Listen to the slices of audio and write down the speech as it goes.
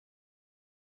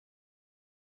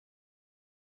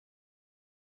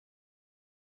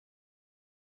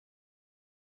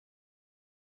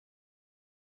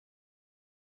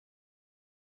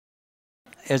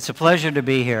It's a pleasure to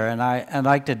be here, and I'd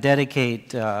like to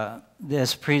dedicate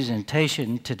this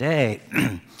presentation today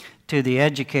to the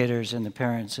educators and the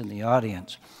parents in the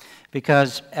audience,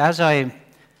 because as I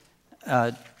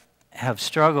have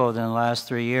struggled in the last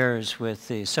 3 years with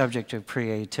the subject of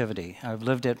creativity, I've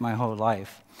lived it my whole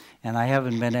life, and I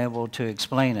haven't been able to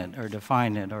explain it or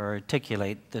define it or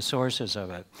articulate the sources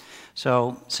of it.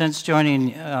 So since joining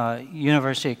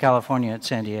University of California at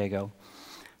San Diego,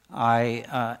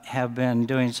 I have been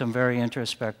doing some very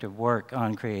introspective work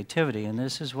on creativity, and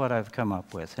this is what I've come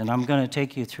up with. And I'm going to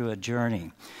take you through a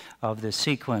journey of the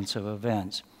sequence of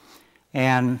events.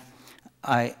 And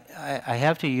I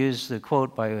have to use the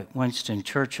quote by Winston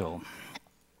Churchill,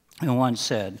 who once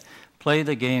said, "Play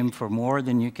the game for more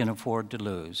than you can afford to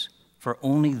lose, for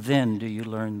only then do you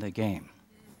learn the game."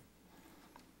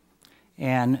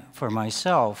 And for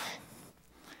myself,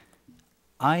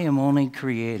 I am only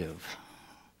creative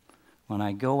when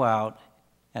I go out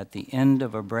at the end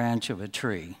of a branch of a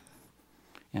tree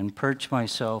and perch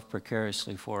myself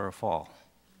precariously for a fall.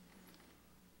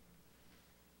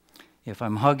 If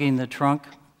I'm hugging the trunk,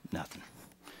 nothing.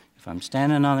 If I'm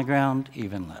standing on the ground,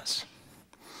 even less.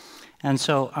 And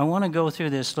so I want to go through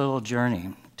this little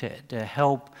journey to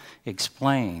help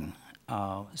explain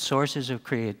sources of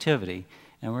creativity,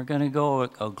 and we're going to go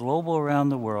a global around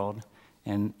the world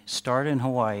and start in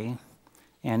Hawaii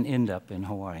and end up in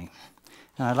Hawaii.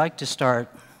 And I'd like to start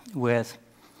with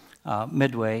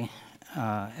Midway,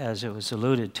 as it was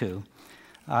alluded to.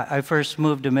 I first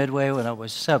moved to Midway when I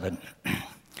was 7,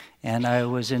 and I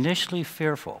was initially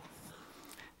fearful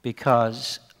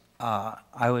because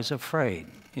I was afraid.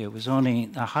 It was only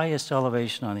the highest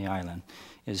elevation on the island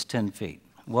is 10 feet.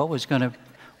 What was going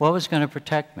to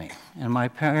protect me? And my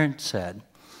parents said,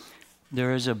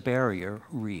 there is a barrier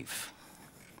reef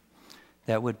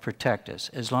that would protect us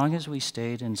as long as we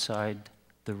stayed inside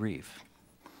the reef.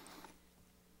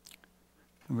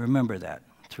 Remember that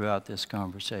throughout this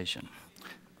conversation.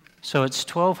 So it's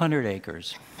 1,200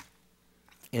 acres.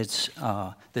 It's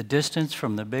the distance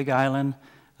from the Big Island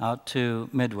out to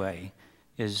Midway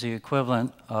is the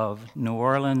equivalent of New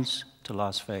Orleans to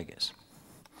Las Vegas.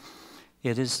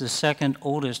 It is the second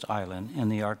oldest island in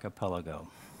the archipelago.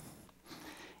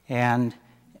 And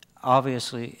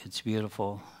obviously it's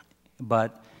beautiful,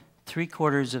 but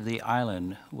 3/4 of the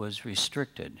island was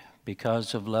restricted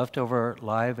because of leftover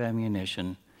live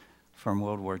ammunition from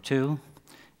World War II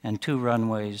and 2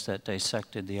 runways that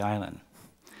dissected the island.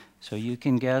 So you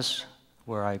can guess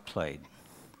where I played.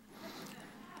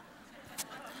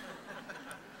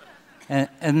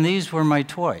 And these were my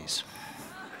toys.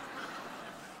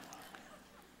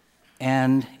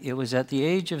 And it was at the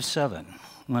age of 7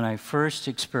 when I first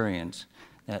experienced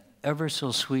that ever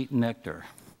so sweet nectar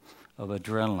of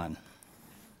adrenaline,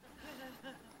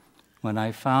 when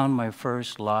I found my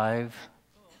first live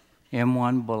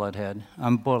M1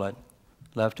 bullet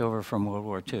left over from World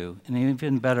War II. And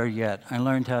even better yet, I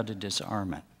learned how to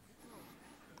disarm it.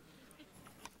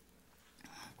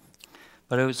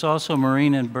 But it was also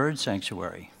marine and bird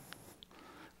sanctuary,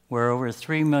 where over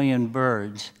 3 million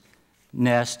birds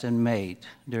nest and mate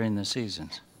during the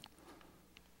seasons.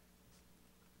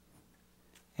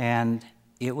 And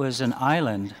it was an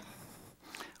island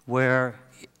where,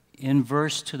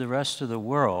 inverse to the rest of the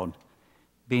world,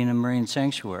 being a marine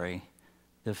sanctuary,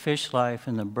 the fish life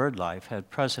and the bird life had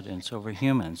precedence over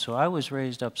humans. So I was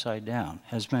raised upside down,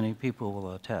 as many people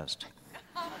will attest.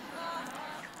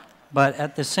 But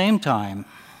at the same time,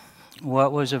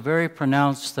 what was a very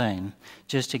pronounced thing,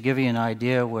 just to give you an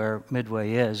idea where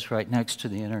Midway is, right next to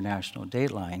the international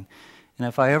date line, and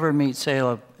if I ever meet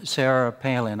Sarah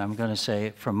Palin, I'm going to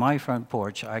say, from my front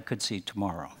porch, I could see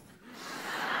tomorrow.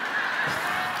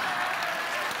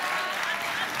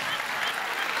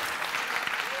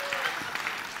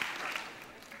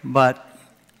 But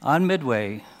on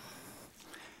Midway,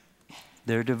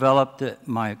 there developed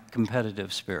my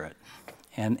competitive spirit.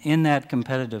 And in that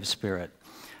competitive spirit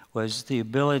was the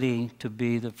ability to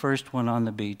be the first one on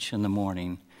the beach in the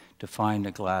morning to find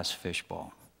a glass fish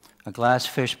ball. A glass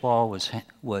fish ball was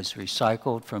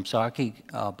recycled from sake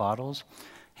bottles,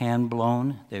 hand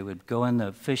blown. They would go in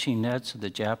the fishing nets of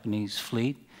the Japanese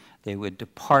fleet. They would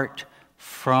depart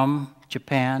from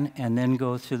Japan and then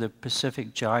go through the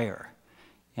Pacific Gyre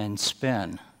and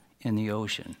spin in the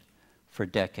ocean for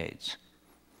decades.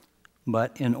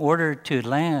 But in order to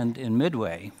land in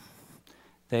Midway,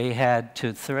 they had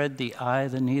to thread the eye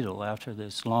of the needle after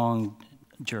this long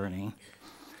journey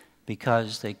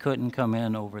because they couldn't come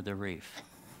in over the reef.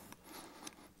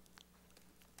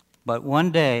 But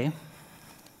one day,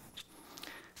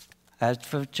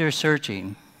 after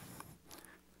searching,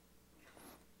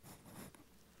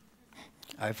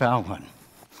 I found one.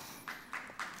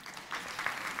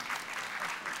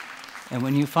 And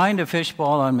when you find a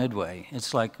fishbowl on Midway,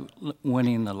 it's like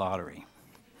winning the lottery.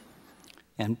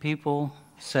 And people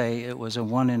say it was a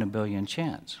 1 in a billion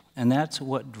chance. And that's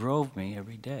what drove me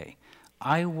every day.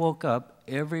 I woke up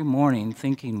every morning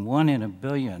thinking 1 in a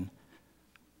billion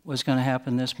was going to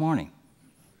happen this morning.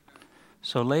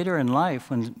 So later in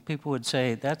life, when people would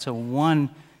say, that's a 1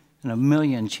 in a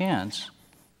million chance,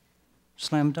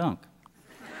 slam dunk.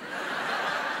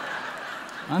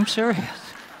 I'm serious.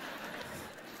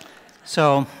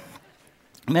 So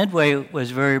Midway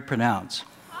was very pronounced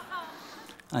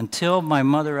until my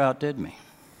mother outdid me.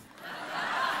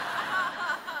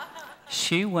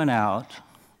 She went out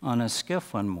on a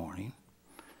skiff one morning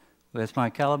with my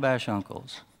Calabash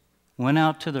uncles, went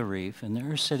out to the reef, and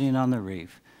there sitting on the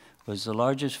reef was the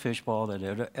largest fishbowl that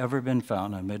had ever been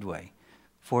found on Midway,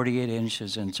 48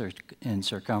 inches in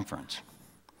circumference.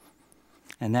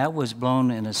 And that was blown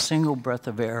in a single breath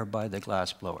of air by the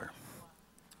glass blower.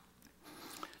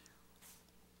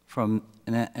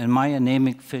 And my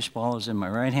anemic fishbowl is in my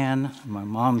right hand, and my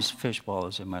mom's fishbowl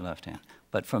is in my left hand.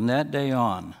 But from that day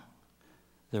on,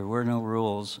 there were no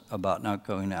rules about not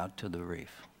going out to the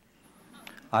reef.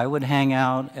 I would hang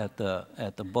out at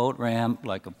the boat ramp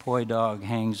like a poi dog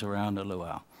hangs around a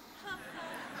luau.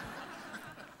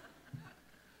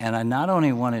 And I not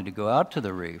only wanted to go out to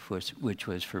the reef, which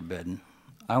was forbidden,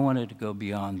 I wanted to go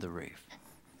beyond the reef.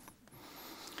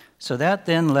 So that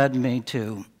then led me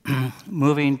to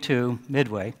moving to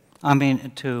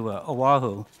to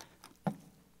Oahu,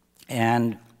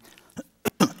 and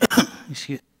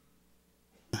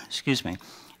excuse me,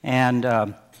 and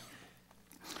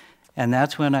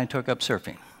that's when I took up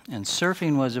surfing. And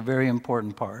surfing was a very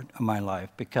important part of my life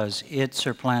because it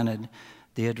supplanted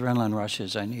the adrenaline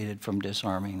rushes I needed from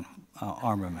disarming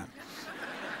armament.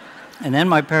 And then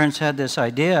my parents had this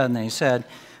idea, and they said,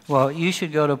 well, you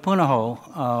should go to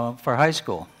Punahou for high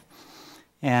school.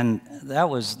 And that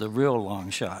was the real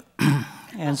long shot.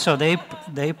 And so they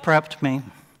prepped me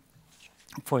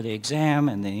for the exam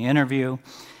and the interview.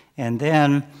 And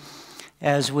then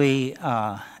as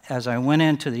I went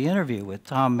into the interview with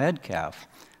Tom Metcalf,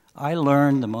 I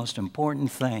learned the most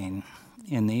important thing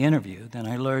in the interview than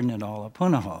I learned in all of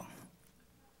Punahou.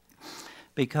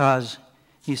 Because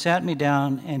he sat me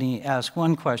down and he asked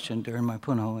one question during my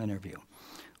Punahou interview.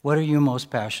 What are you most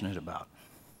passionate about?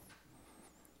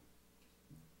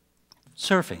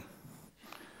 Surfing.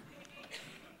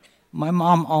 My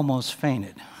mom almost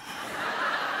fainted.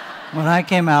 When I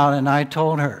came out and I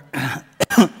told her,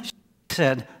 she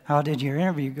said, how did your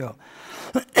interview go?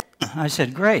 I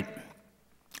said, great.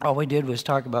 All we did was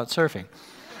talk about surfing.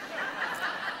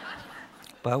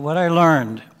 But what I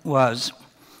learned was,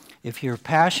 if you're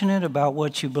passionate about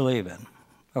what you believe in,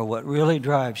 or what really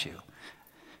drives you,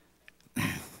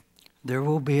 there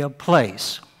will be a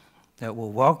place that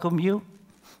will welcome you,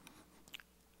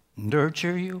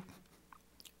 nurture you,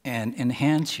 and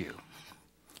enhance you.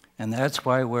 And that's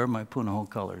why I wear my Punahou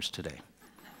colors today.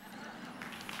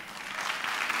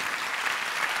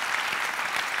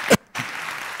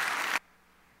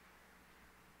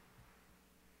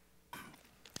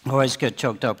 I always get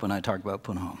choked up when I talk about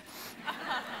Punahou.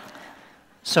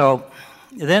 So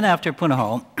then after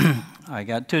Punahou, I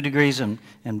got 2 degrees in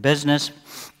business,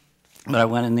 but I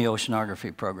went in the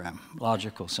oceanography program,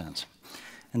 logical sense.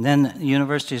 And then the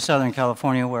University of Southern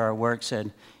California, where I worked,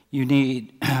 said, you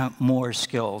need more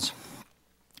skills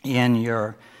in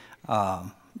your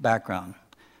background.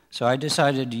 So I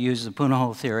decided to use the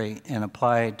Punahou theory and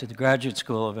apply it to the graduate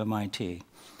school of MIT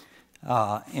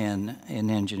in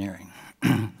engineering.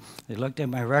 They looked at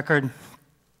my record.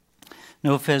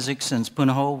 No physics since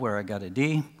Punahou, where I got a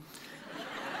D.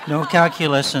 No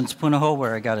calculus since Punahou,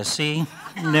 where I got a C.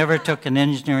 Never took an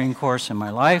engineering course in my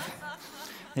life.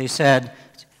 They said,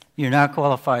 you're not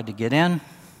qualified to get in.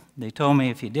 They told me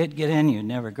if you did get in, you'd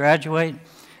never graduate.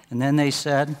 And then they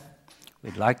said,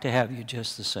 we'd like to have you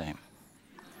just the same.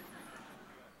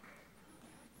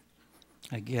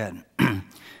 Again,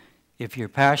 if you're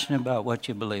passionate about what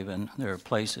you believe in, there are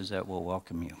places that will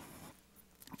welcome you.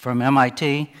 From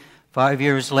MIT, 5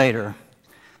 years later,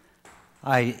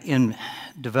 I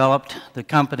developed the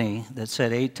company that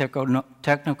set 8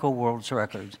 technical world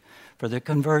records for the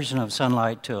conversion of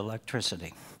sunlight to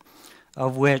electricity,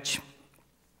 of which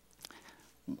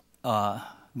the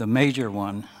major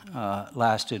one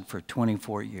lasted for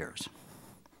 24 years.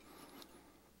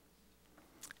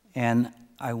 And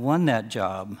I won that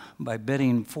job by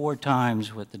bidding 4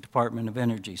 times what the Department of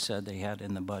Energy said they had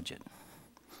in the budget.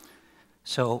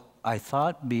 So I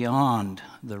thought beyond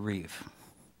the reef.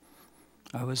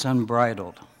 I was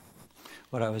unbridled.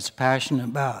 what I was passionate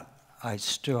about, I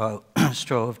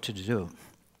strove to do.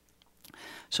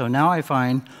 So now I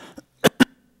find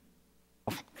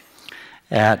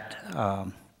at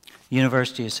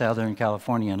University of Southern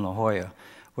California in La Jolla,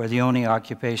 where the only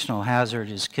occupational hazard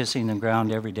is kissing the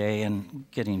ground every day and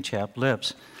getting chapped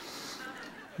lips.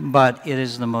 But it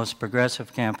is the most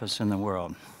progressive campus in the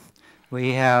world.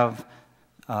 We have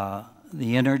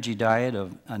the energy diet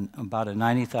of about a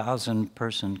 90,000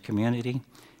 person community,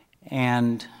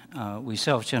 and we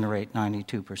self-generate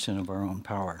 92% of our own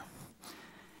power.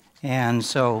 And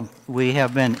so we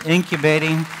have been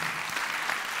incubating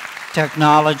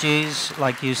technologies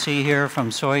like you see here from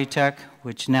Soitec,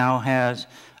 which now has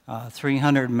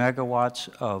 300 megawatts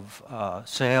of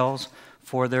sales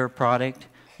for their product.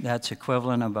 That's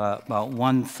equivalent of about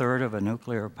 1/3 of a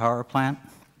nuclear power plant.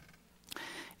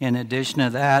 In addition to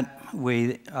that,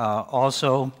 we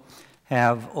also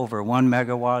have over 1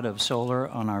 megawatt of solar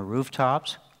on our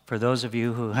rooftops. For those of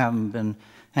you who haven't been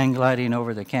hang gliding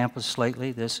over the campus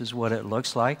lately, this is what it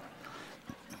looks like.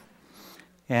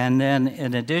 And then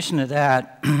in addition to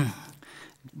that,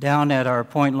 down at our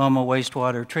Point Loma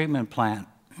wastewater treatment plant,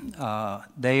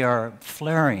 they are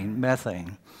flaring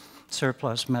methane,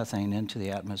 surplus methane into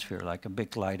the atmosphere like a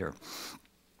big lighter.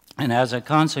 And as a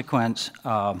consequence,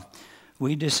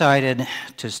 we decided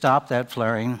to stop that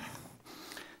flaring,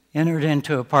 entered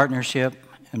into a partnership,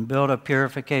 and built a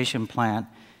purification plant,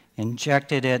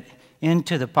 injected it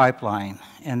into the pipeline,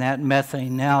 and that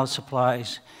methane now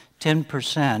supplies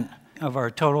 10% of our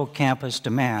total campus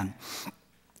demand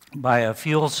by a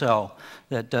fuel cell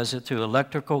that does it through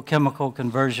electrical chemical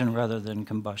conversion rather than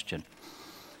combustion.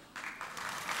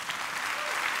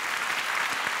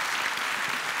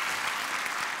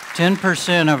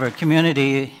 "10% of a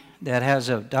community that has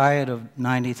a diet of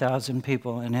 90,000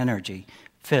 people in energy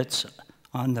fits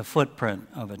on the footprint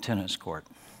of a tennis court."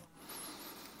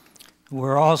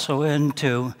 We're also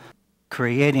into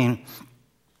creating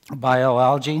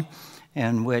bioalgae,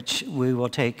 in which we will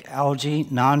take algae,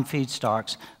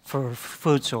 non-feedstocks, for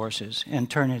food sources and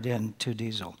turn it into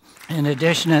diesel. In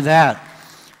addition to that,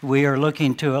 we are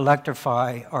looking to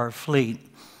electrify our fleet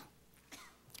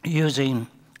using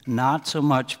not so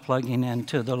much plugging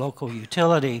into the local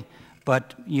utility,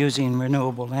 but using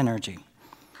renewable energy.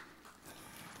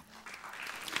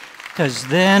 Because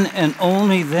then and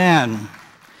only then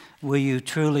will you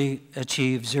truly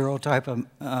achieve zero type of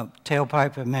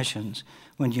tailpipe emissions,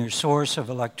 when your source of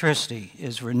electricity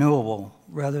is renewable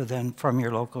rather than from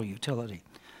your local utility.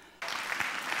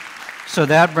 So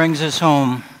that brings us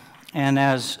home, and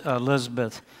as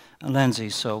Elizabeth Lindsay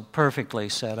so perfectly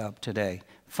set up today,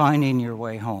 finding your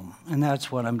way home. And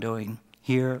that's what I'm doing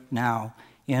here now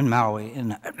in Maui,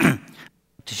 and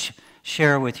to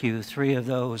share with you 3 of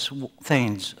those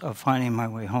things of finding my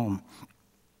way home.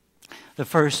 The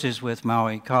first is with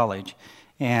Maui College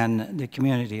and the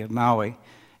community of Maui,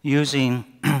 using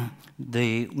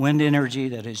the wind energy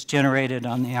that is generated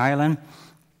on the island.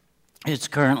 It's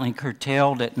currently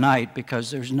curtailed at night because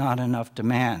there's not enough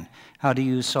demand. How do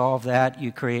you solve that?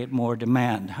 You create more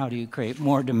demand. How do you create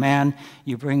more demand?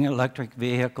 You bring electric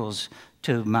vehicles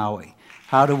to Maui.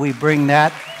 How do we bring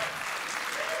that?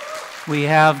 We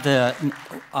have the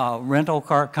rental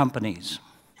car companies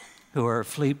who are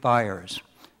fleet buyers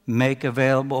make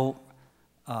available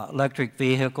electric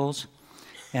vehicles,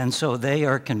 and so they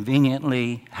are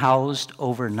conveniently housed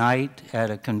overnight at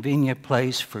a convenient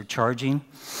place for charging.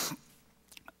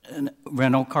 And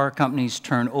rental car companies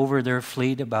turn over their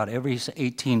fleet about every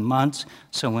 18 months,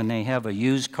 so when they have a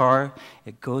used car,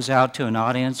 it goes out to an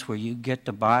audience where you get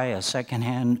to buy a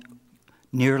secondhand,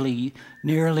 nearly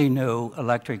new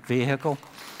electric vehicle.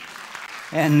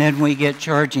 And then we get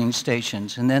charging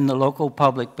stations, and then the local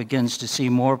public begins to see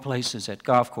more places at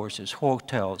golf courses,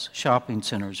 hotels, shopping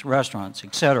centers, restaurants,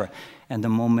 etc., and the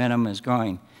momentum is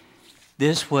growing.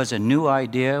 This was a new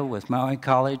idea with Maui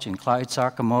College and Clyde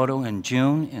Sakamoto in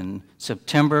June. In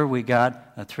September, we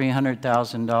got a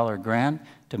 $300,000 grant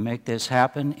to make this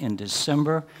happen. In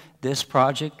December, this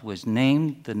project was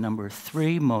named the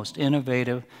 #3 most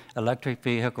innovative electric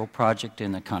vehicle project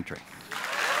in the country.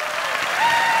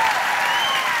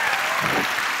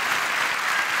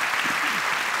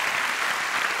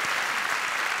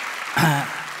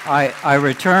 I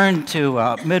returned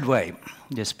to Midway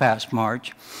this past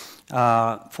March,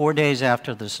 4 days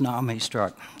after the tsunami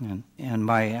struck, and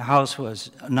my house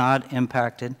was not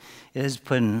impacted. It has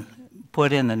been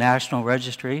put in the National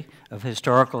Registry of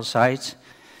Historical Sites.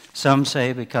 Some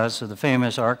say because of the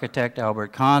famous architect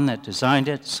Albert Kahn that designed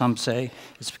it. Some say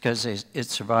it's because it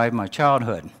survived my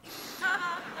childhood.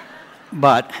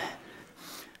 But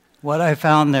what I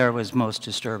found there was most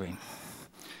disturbing.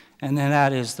 And then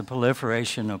that is the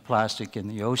proliferation of plastic in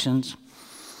the oceans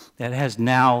that has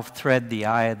now thread the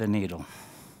eye of the needle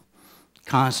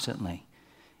constantly,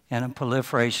 and a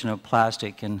proliferation of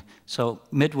plastic. And so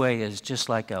Midway is just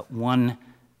like a one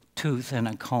tooth and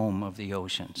a comb of the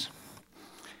oceans.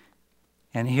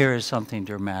 And here is something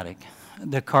dramatic.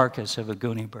 The carcass of a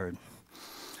goonie bird,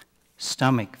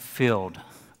 stomach filled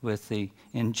with the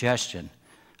ingestion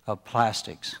of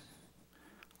plastics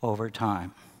over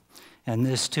time. And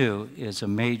this too is a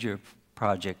major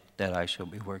project that I shall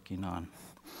be working on.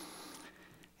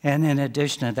 And in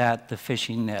addition to that, the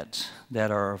fishing nets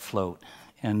that are afloat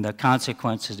and the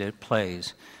consequences it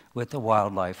plays with the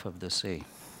wildlife of the sea.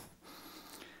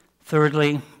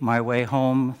 Thirdly, my way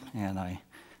home, and I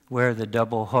wear the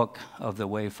double hook of the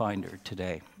Wayfinder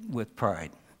today with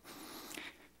pride.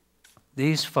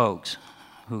 These folks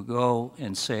who go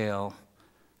and sail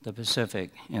the Pacific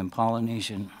in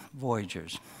Polynesian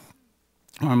Voyagers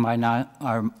are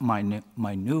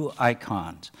my new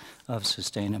icons of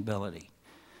sustainability.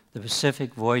 The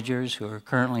Pacific Voyagers, who are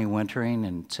currently wintering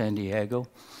in San Diego,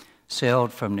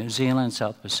 sailed from New Zealand,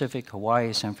 South Pacific,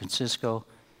 Hawaii, San Francisco,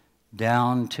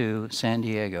 down to San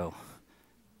Diego.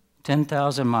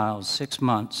 10,000 miles, 6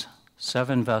 months,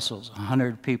 7 vessels,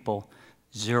 100 people,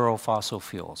 0 fossil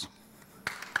fuels.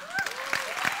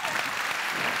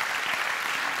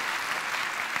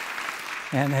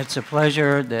 And it's a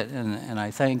pleasure that, and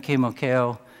I thank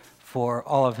Kimokeo for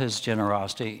all of his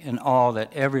generosity and all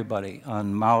that everybody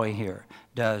on Maui here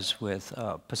does with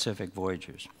Pacific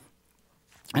Voyagers.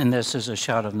 And this is a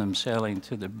shot of them sailing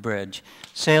through the bridge,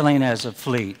 sailing as a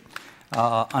fleet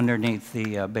underneath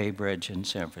the Bay Bridge in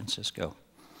San Francisco.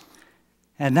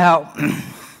 And now,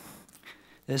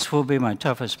 this will be my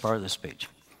toughest part of the speech.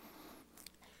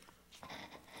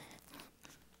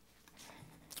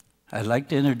 I'd like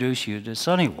to introduce you to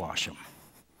Sonny Washom,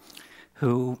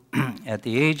 who, at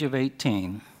the age of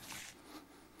 18,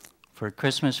 for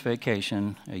Christmas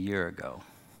vacation a year ago,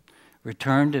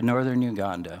 returned to northern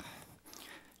Uganda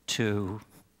to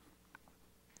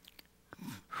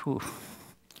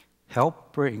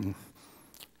help bring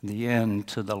the end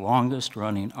to the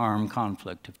longest-running armed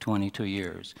conflict of 22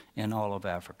 years in all of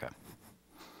Africa.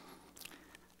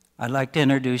 I'd like to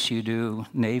introduce you to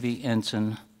Navy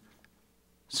Ensign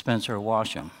Spencer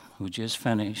Washom, who just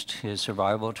finished his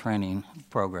survival training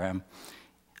program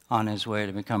on his way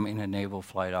to becoming a naval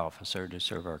flight officer to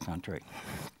serve our country.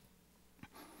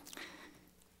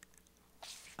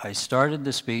 I started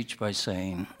the speech by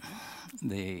saying,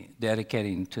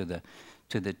 dedicating to the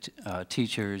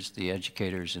teachers, the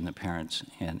educators, and the parents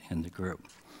in the group.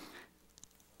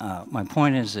 My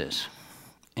point is this: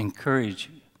 encourage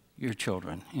your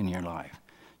children in your life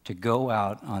to go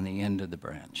out on the end of the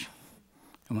branch.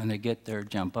 And when they get there,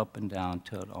 jump up and down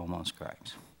till it almost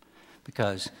cracks.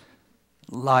 Because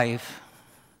life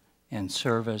and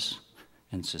service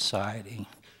and society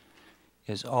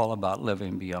is all about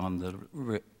living beyond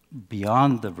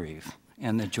the reef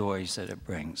and the joys that it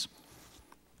brings.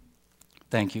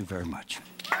 Thank you very much.